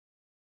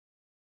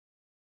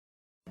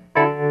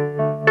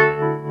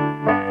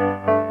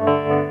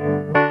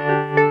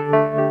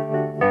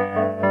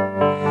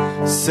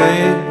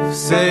safe,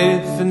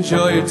 safe,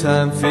 enjoy your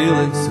time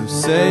feeling so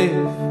safe,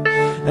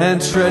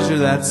 and treasure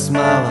that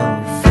smile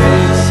on your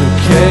face,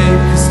 okay?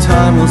 Cause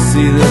time will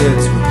see that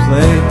it's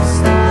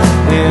replaced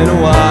in a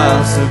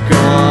while. So go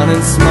on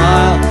and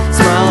smile,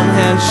 smile and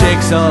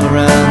handshakes all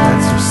around,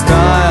 that's your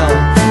style.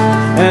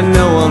 And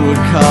no one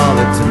would call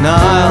it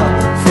denial,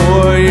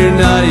 for you're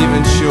not even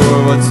sure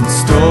what's in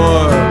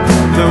store,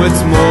 though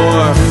it's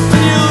more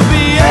than you'll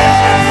be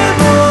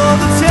able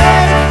to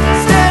take.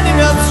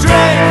 Standing up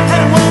straight, and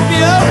it won't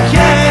be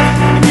okay,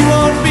 and you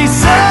won't be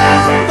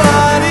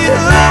somebody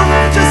who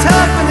just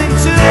happening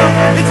to.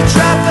 It's a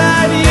trap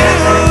that you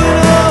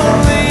and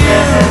only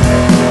you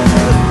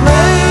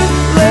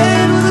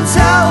laid with a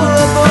towel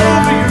up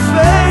over your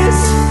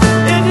face,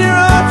 in your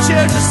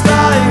armchair just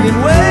lying in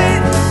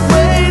wait.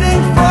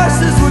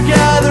 Forces were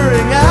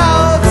gathering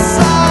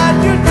outside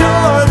your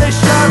door. They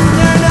sharpen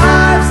their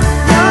knives,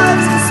 and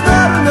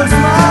sparring their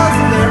smiles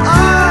in their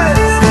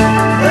eyes.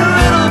 A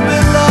little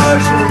bit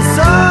larger in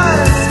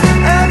size,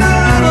 and a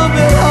little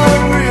bit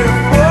hungrier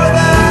for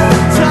that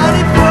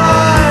tiny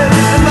prize.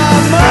 And my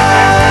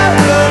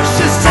mother,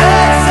 just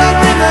take some,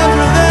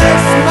 remember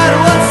this, no matter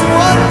what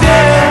someone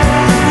did,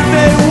 that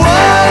they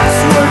once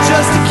were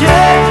just a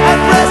kid, and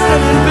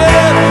rested in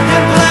bed,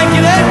 in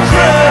blanket and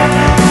crib,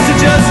 to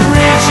just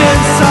reach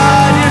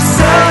inside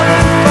yourself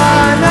and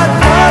find that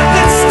part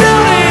that still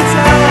needs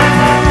help.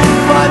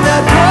 Find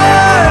that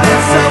part in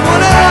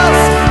someone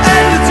else,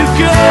 and you do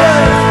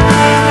good.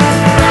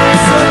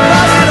 So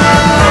pass it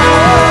on,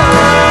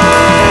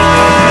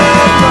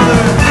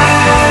 brother.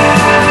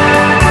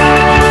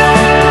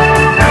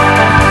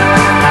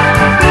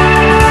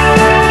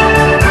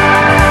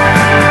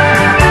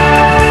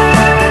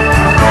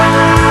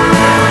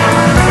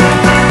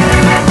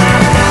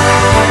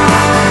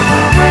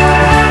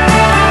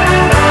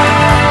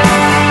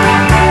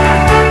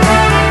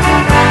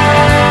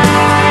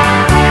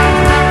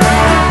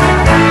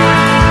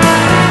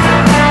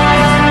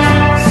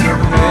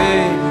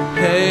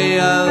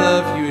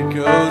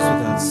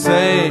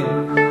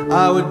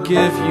 I would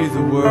give you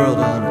the world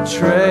on a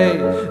tray,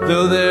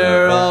 though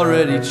they're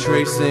already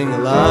tracing a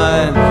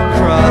line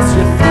across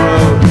your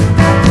throat.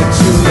 But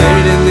too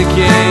late in the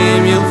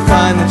game, you'll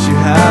find that you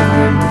have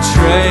been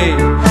betrayed,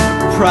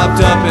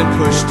 propped up and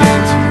pushed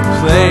into your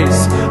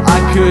place.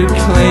 I could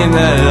claim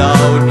that it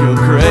all would go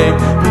great,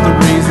 but the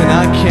reason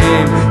I